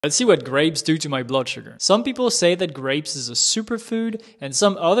Let's see what grapes do to my blood sugar. Some people say that grapes is a superfood, and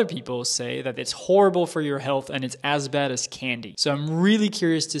some other people say that it's horrible for your health and it's as bad as candy. So I'm really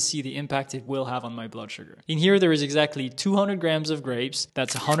curious to see the impact it will have on my blood sugar. In here, there is exactly 200 grams of grapes.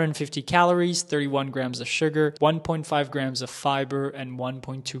 That's 150 calories, 31 grams of sugar, 1.5 grams of fiber, and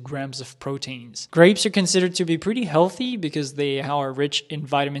 1.2 grams of proteins. Grapes are considered to be pretty healthy because they are rich in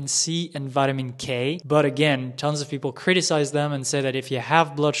vitamin C and vitamin K. But again, tons of people criticize them and say that if you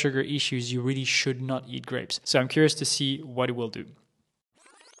have blood sugar issues, you really should not eat grapes. So I'm curious to see what it will do.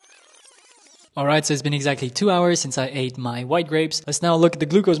 Alright, so it's been exactly 2 hours since I ate my white grapes. Let's now look at the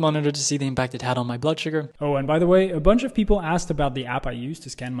glucose monitor to see the impact it had on my blood sugar. Oh, and by the way, a bunch of people asked about the app I use to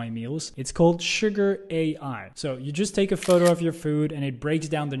scan my meals. It's called Sugar AI. So you just take a photo of your food and it breaks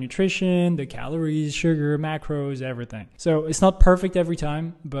down the nutrition, the calories, sugar, macros, everything. So it's not perfect every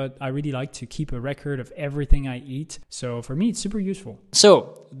time, but I really like to keep a record of everything I eat. So for me, it's super useful.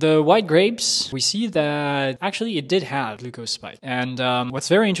 So the white grapes, we see that actually it did have glucose spike. And what's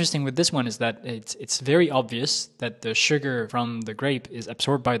very interesting with this one is that it's very obvious that the sugar from the grape is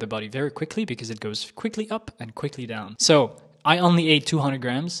absorbed by the body very quickly because it goes quickly up and quickly down. So I only ate 200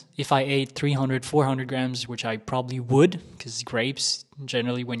 grams. If I ate 300, 400 grams, which I probably would, because grapes,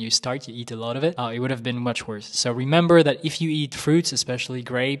 generally when you start, you eat a lot of it, it would have been much worse. So remember that if you eat fruits, especially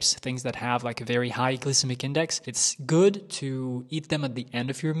grapes, things that have like a very high glycemic index, it's good to eat them at the end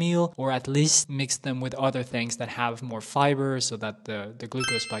of your meal, or at least mix them with other things that have more fiber so that the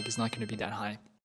glucose spike is not going to be that high.